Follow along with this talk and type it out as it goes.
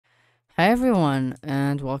Hi everyone,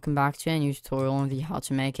 and welcome back to a new tutorial on the how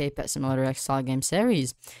to make a Pet Simulator X style game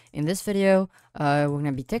series. In this video, we're going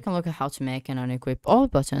to be taking a look at how to make an unequip all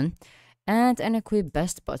button and an equip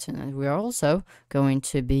best button, and we are also going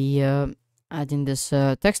to be adding this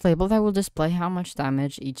text label that will display how much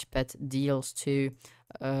damage each pet deals to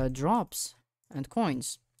drops and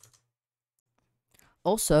coins.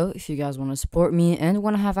 Also, if you guys want to support me and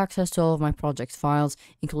want to have access to all of my project files,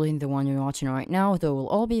 including the one you're watching right now, they will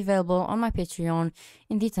all be available on my Patreon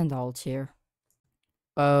in the $10 tier.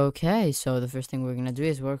 Okay, so the first thing we're going to do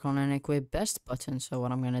is work on an equip best button. So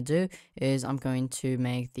what I'm going to do is I'm going to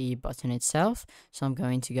make the button itself. So I'm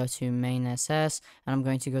going to go to main SS and I'm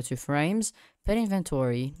going to go to frames, pet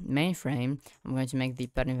inventory, main frame. I'm going to make the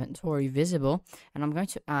pet inventory visible and I'm going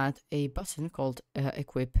to add a button called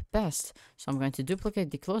equip best. So I'm going to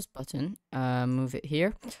duplicate the closed button, move it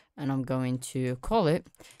here, and I'm going to call it,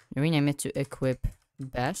 rename it to equip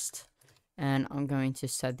best. And I'm going to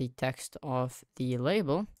set the text of the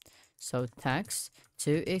label, so text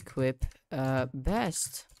to equip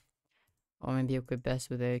best, or maybe equip best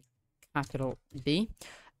with a capital B.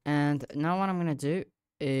 And now what I'm going to do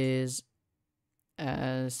is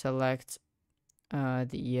select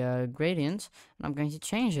the gradient, and I'm going to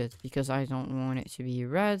change it because I don't want it to be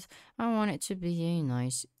red. I want it to be a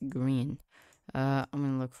nice green. I'm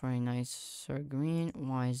going to look for a nicer green.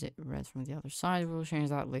 Why is it red from the other side? We'll change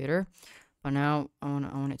that later. But now I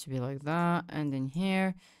want it to be like that, and then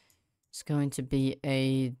here it's going to be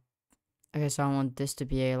a, I guess I want this to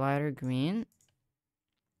be a lighter green,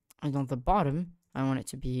 and on the bottom I want it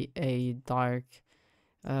to be a dark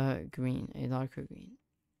green, a darker green.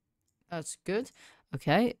 That's good.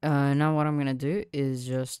 Okay, now what I'm gonna do is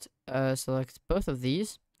just select both of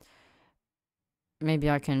these. Maybe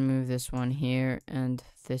I can move this one here and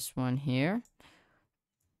this one here.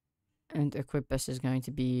 And equip best is going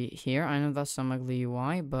to be here. I know that's some ugly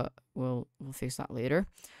UI, but we'll fix that later.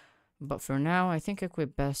 But for now, I think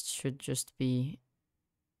equip best should just be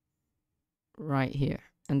right here.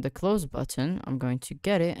 And the close button, I'm going to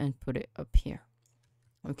get it and put it up here.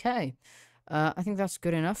 Okay, I think that's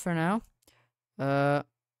good enough for now. I'm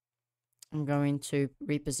going to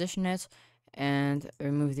reposition it and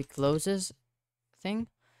remove the closes thing.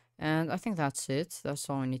 And I think that's it. That's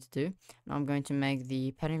all I need to do. Now I'm going to make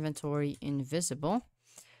the pet inventory invisible.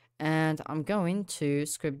 And I'm going to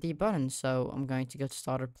script the button. So I'm going to go to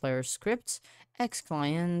starter player scripts, X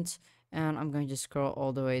client, and I'm going to scroll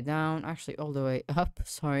all the way down, actually all the way up,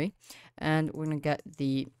 sorry. And we're going to get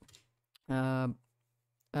the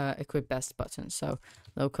equip best button. So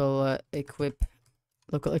local equip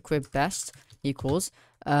best equals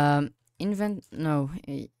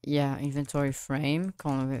inventory frame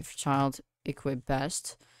colon with child equip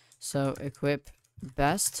best. So equip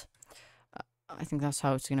best. I think that's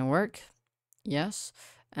how it's gonna work. Yes.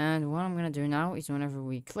 And what I'm gonna do now is whenever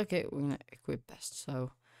we click it, we're gonna equip best.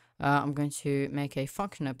 So I'm going to make a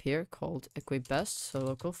function up here called equip best. So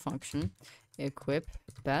local function equip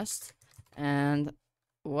best. And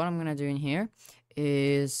what I'm gonna do in here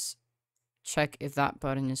is check if that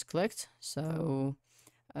button is clicked. So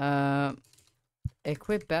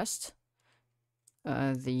equip best,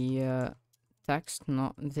 the text,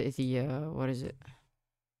 not the what is it?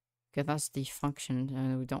 Okay, that's the function,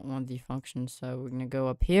 and we don't want the function, so we're gonna go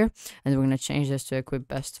up here and we're gonna change this to equip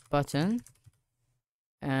best button,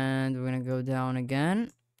 and we're gonna go down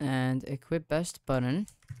again and equip best button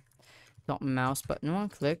dot mouse button one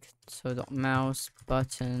click. So dot mouse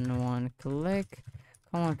button one click,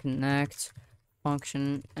 colon connect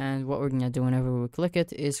function, and what we're gonna do whenever we click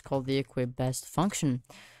it is called the equip best function.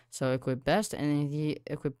 So equip best, and in the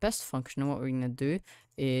equip best function, what we're gonna do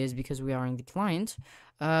is, because we are in the client,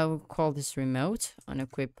 we'll call this remote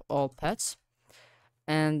unequip all pets,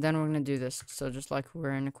 and then we're gonna do this. So just like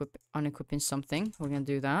we're unequipping something, we're gonna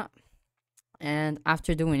do that, and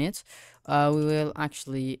after doing it, we will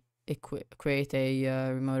actually create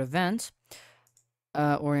a remote event.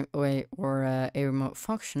 Or a remote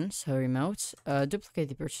function. So remote, duplicate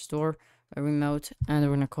the purchase store, a remote, and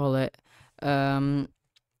we're gonna call it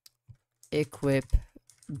equip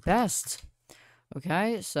best.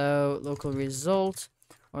 Okay, so local result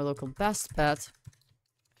or local best pet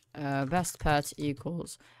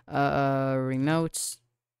equals remote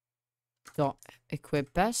dot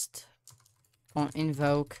equip best on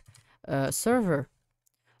invoke server.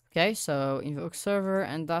 Okay, so invoke server,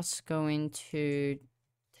 and that's going to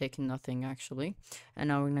take nothing actually. And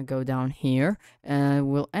now we're gonna go down here and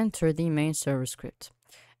we'll enter the main server script.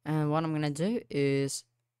 And what I'm gonna do is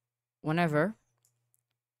whenever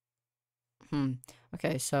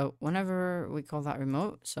Okay, so whenever we call that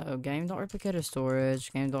remote, so game.replicator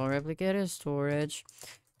storage, game.replicator storage,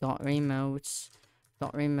 dot remotes,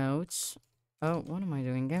 dot remotes. Oh, what am I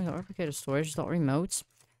doing? Game.replicator storage, dot remotes,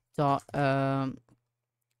 dot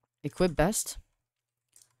equip best,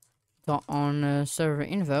 dot on server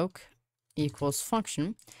invoke equals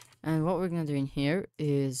function. And what we're gonna do in here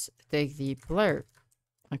is take the player.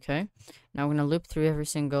 Okay, now we're gonna loop through every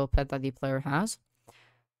single pet that the player has.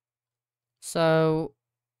 So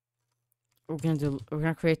we're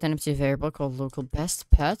gonna create an empty variable called local best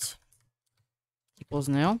pet equals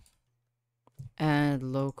nil, and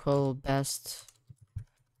local best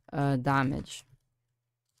damage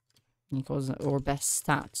equals, or best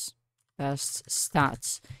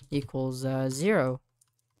stats equals 0.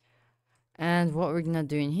 And what we're gonna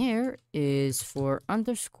do in here is for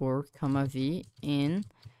underscore comma v in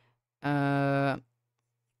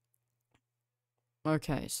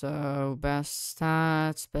okay, so best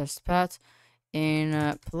stats, best pet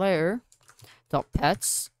in player dot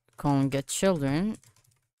pets colon get children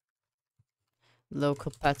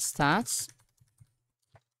local pet stats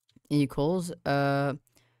equals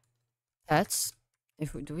pets.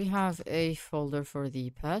 Do we have a folder for the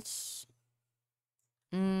pets?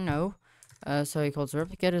 No. So equals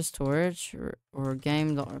replicator storage or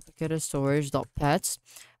game.replicator storage dot pets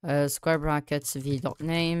square brackets v dot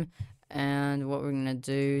name, and what we're gonna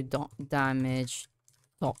do dot damage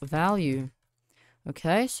dot value.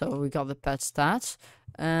 Okay, so we got the pet stats,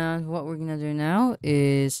 and what we're gonna do now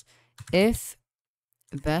is if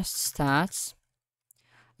best stats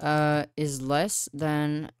is less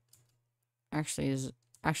than actually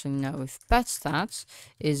no, if pet stats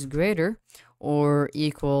is greater or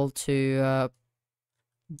equal to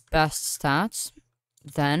best stats,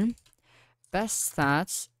 then best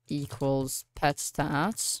stats equals pet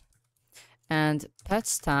stats, and pet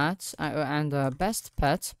stats and best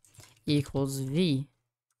pet equals v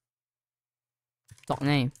dot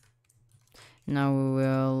name. Now we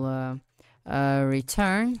will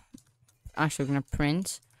return. Actually, we're gonna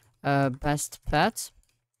print best pet,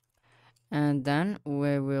 and then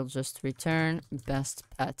we will just return best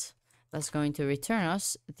pet. That's going to return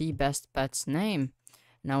us the best pet's name.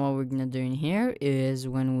 Now what we're gonna do in here is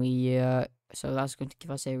when we so that's going to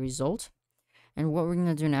give us a result, and what we're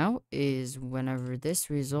gonna do now is whenever we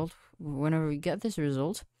get this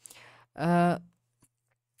result,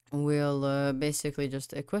 we'll basically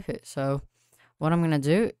just equip it. So what I'm gonna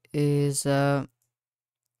do is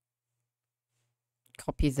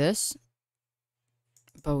copy this,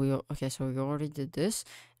 but so we already did this.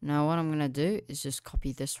 Now what I'm gonna do is just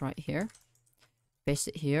copy this right here, paste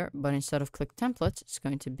it here, but instead of click template, it's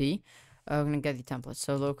going to be we're gonna get the template.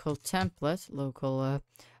 So local template, local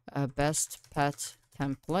best pet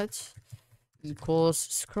template equals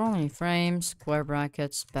scrolling frame square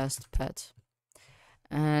brackets best pet,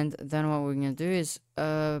 and then what we're gonna do is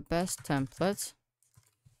best template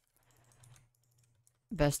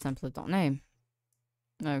dot name.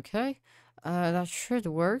 Okay, that should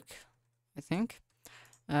work, I think.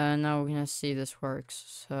 Now we're gonna see if this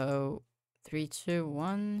works. So 3, 2,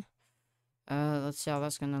 1. Let's see how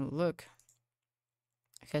that's gonna look.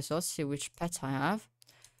 Okay, so let's see which pets I have.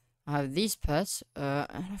 I have these pets,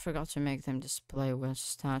 and I forgot to make them display what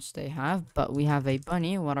stats they have, but we have a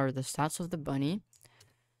bunny. What are the stats of the bunny?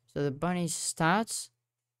 So the bunny's stats,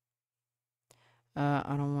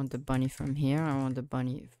 I don't want the bunny from here, I want the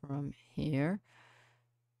bunny from here.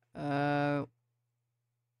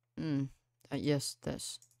 Yes,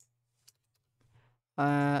 this.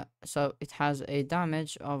 So it has a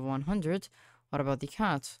damage of 100. What about the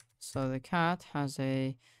cat? So the cat has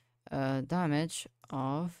a damage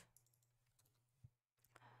of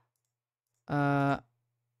 10.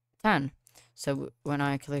 So when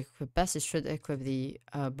I click equip best, it should equip the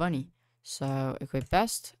bunny. So equip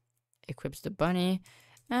best equips the bunny,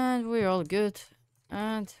 and we're all good,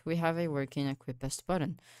 and we have a working equip best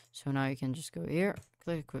button. So now you can just go here,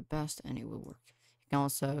 click equip best, and it will work. You can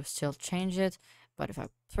also still change it, but if I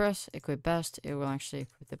press equip best, it will actually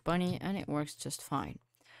equip the bunny, and it works just fine.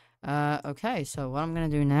 Okay, so what I'm gonna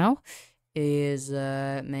do now is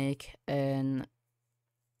make an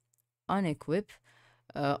unequip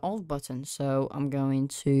alt button. So I'm going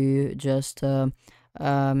to just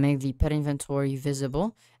make the pet inventory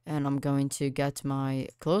visible, and I'm going to get my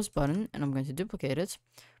close button, and I'm going to duplicate it,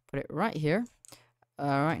 put it right here,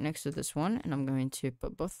 right next to this one, and I'm going to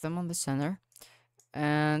put both of them on the center,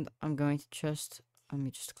 and I'm going to just let me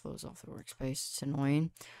just close off the workspace, it's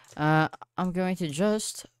annoying. I'm going to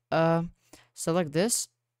just select this,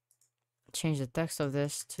 change the text of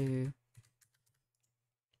this to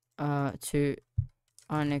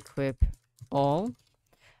unequip all,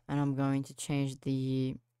 and I'm going to change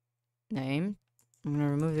the name. I'm going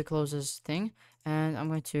to remove the closest thing, and I'm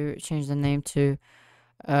going to change the name to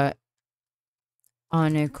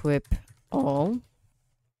unequip all.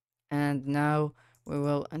 And now we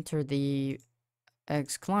will enter the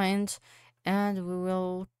X client, and we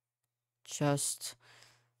will just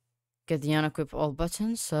get the unequip all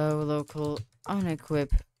button. So local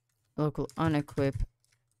unequip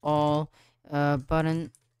all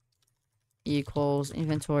button equals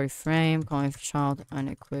inventory frame calling for child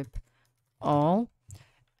unequip all.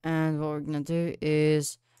 And what we're gonna do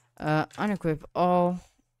is unequip all.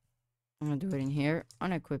 I'm gonna do it in here.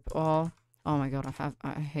 Unequip all. Oh my god,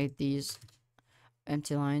 I hate these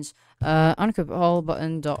empty lines. Unequip all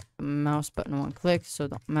button dot mouse button one click. So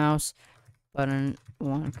dot mouse button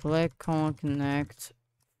one click connect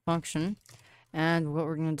function. And what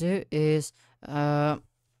we're gonna do is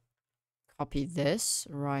copy this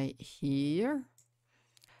right here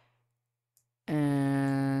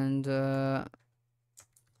and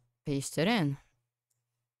paste it in.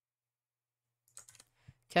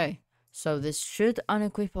 Okay, so this should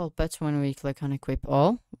unequip all pets when we click unequip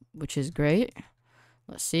all, which is great.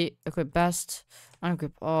 Let's see, equip best,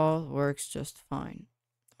 unequip all works just fine.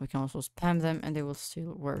 We can also spam them and they will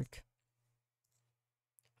still work.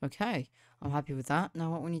 Okay, I'm happy with that.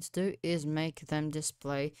 Now what we need to do is make them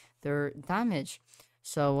display their damage.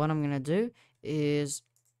 So what I'm gonna do is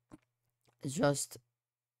just,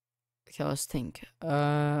 okay, let's think.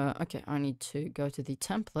 Okay, I need to go to the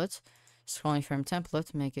template, scrolling from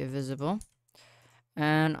template, make it visible.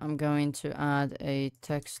 And I'm going to add a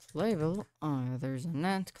text label. Oh, there's an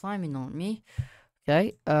ant climbing on me.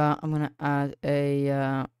 Okay, I'm gonna add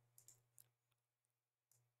a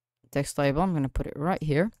text label. I'm gonna put it right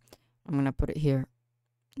here. I'm gonna put it here.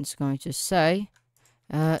 It's going to say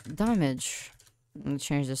damage. I'm gonna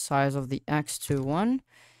change the size of the X to 1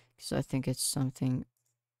 because I think it's something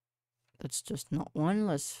that's just not 1.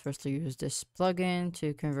 Let's first use this plugin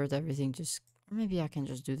to convert everything. Maybe I can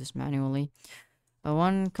just do this manually.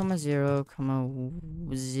 1, 0,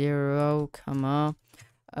 0,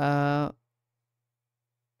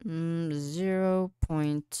 0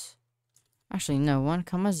 point. Actually, no, 1,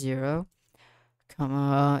 0,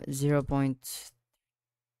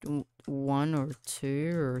 0.1 or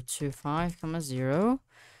 2 or 2.5, 0.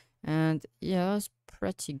 And yeah, that's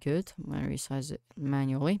pretty good. I'm going to resize it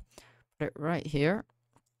manually. Put it right here.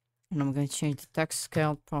 And I'm going to change the text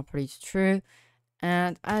scale property to true.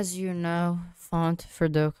 And as you know, font for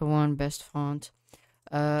Doka 1, best font.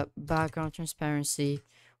 Background transparency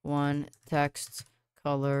 1, text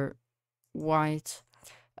color white,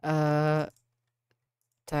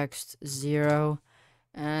 text 0,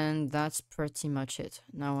 and that's pretty much it.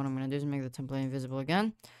 Now what I'm going to do is make the template invisible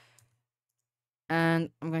again.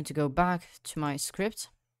 And I'm going to go back to my script.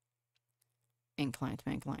 In client,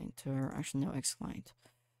 main client, or actually no, X client.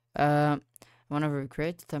 Whenever we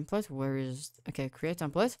create the template, create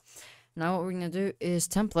template. Now what we're gonna do is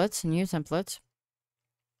template, new template.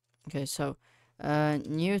 Okay, so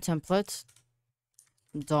new template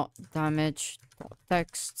dot damage dot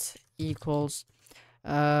text equals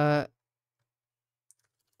pets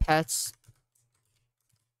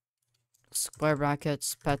square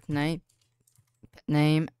brackets pet name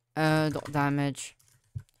dot damage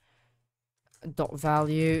dot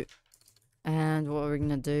value. And what we're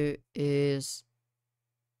gonna do is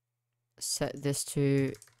set this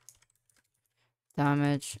to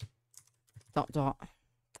damage dot that,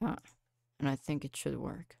 and I think it should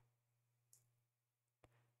work.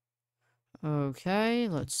 Okay,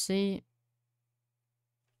 let's see.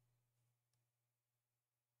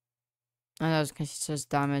 And as you can see, it says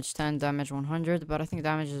damage 10, damage 100, but I think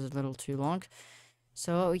damage is a little too long.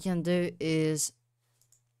 So what we can do is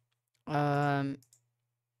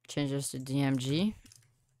change this to DMG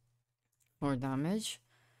for damage,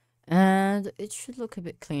 and it should look a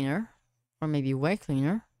bit cleaner, or maybe way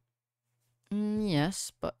cleaner.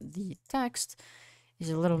 Yes, but the text is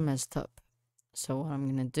a little messed up. So what I'm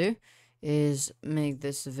gonna do is make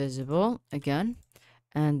this visible again,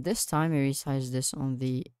 and this time I resize this on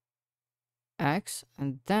the X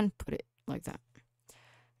and then put it like that.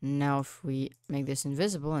 Now if we make this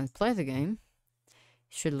invisible and play the game, it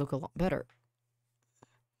should look a lot better.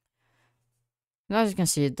 And as you can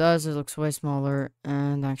see, it looks way smaller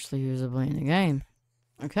and actually usable in the game.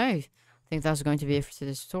 Okay, I think that's going to be it for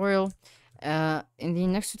today's tutorial. In the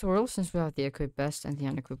next tutorial, since we have the equip best and the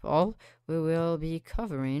unequip all, we will be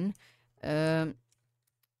covering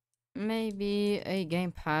maybe a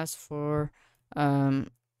game pass for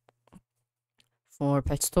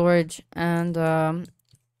pet storage and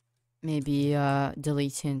maybe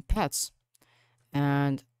deleting pets.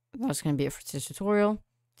 And that's going to be it for today's tutorial.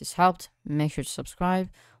 If this helped, make sure to subscribe,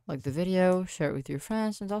 like the video, share it with your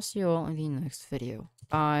friends, and I'll see you all in the next video.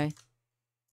 Bye.